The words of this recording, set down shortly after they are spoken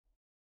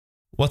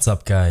What's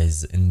up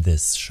guys, in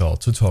this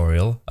short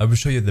tutorial I will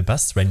show you the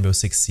best Rainbow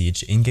Six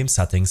Siege in-game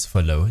settings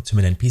for low to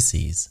mid-end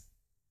PCs.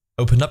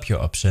 Open up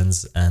your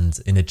options and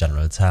in the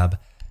General tab,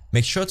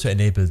 make sure to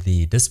enable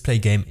the Display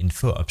Game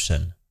Info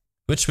option,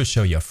 which will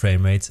show your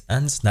framerate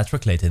and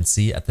network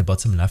latency at the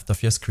bottom left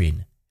of your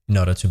screen, in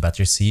order to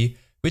better see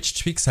which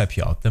tweaks help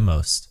you out the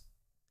most.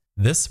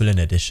 This will in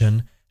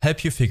addition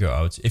help you figure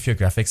out if your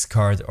graphics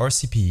card or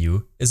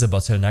CPU is a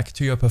bottleneck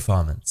to your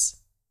performance.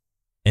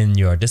 In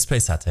your display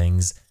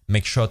settings,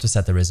 make sure to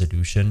set the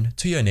resolution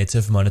to your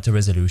native monitor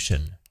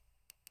resolution.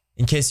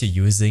 In case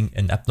you're using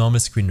an abnormal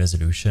screen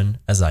resolution,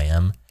 as I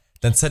am,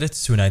 then set it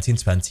to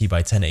 1920 by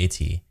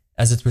 1080,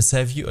 as it will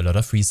save you a lot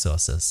of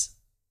resources.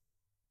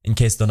 In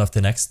case none of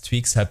the next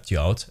tweaks helped you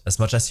out as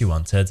much as you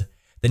wanted,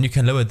 then you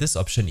can lower this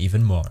option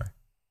even more.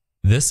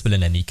 This will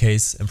in any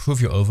case improve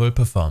your overall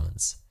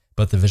performance,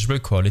 but the visual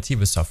quality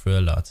will suffer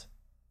a lot.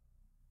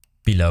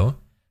 Below,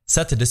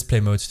 set the display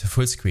mode to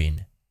full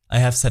screen. I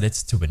have set it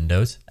to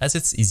windowed as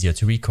it's easier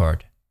to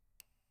record.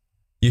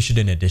 You should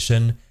in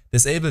addition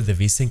disable the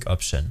vsync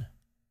option.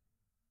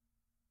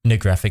 In the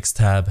graphics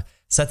tab,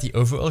 set the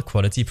overall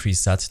quality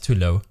preset to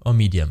low or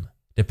medium,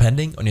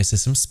 depending on your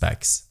system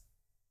specs.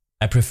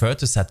 I prefer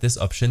to set this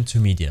option to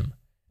medium,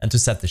 and to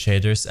set the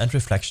shaders and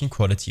reflection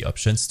quality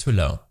options to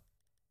low.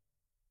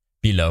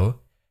 Below,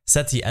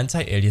 set the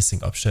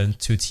anti-aliasing option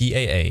to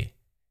TAA,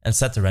 and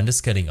set the render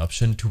scaling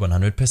option to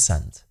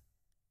 100%.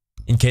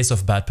 In case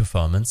of bad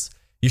performance,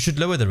 you should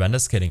lower the render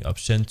scaling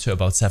option to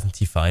about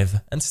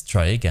 75 and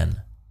try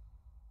again.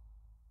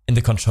 In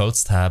the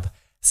Controls tab,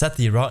 set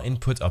the raw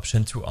input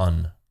option to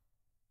on.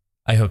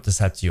 I hope this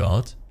helped you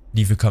out.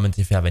 Leave a comment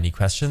if you have any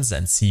questions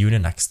and see you in the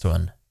next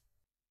one.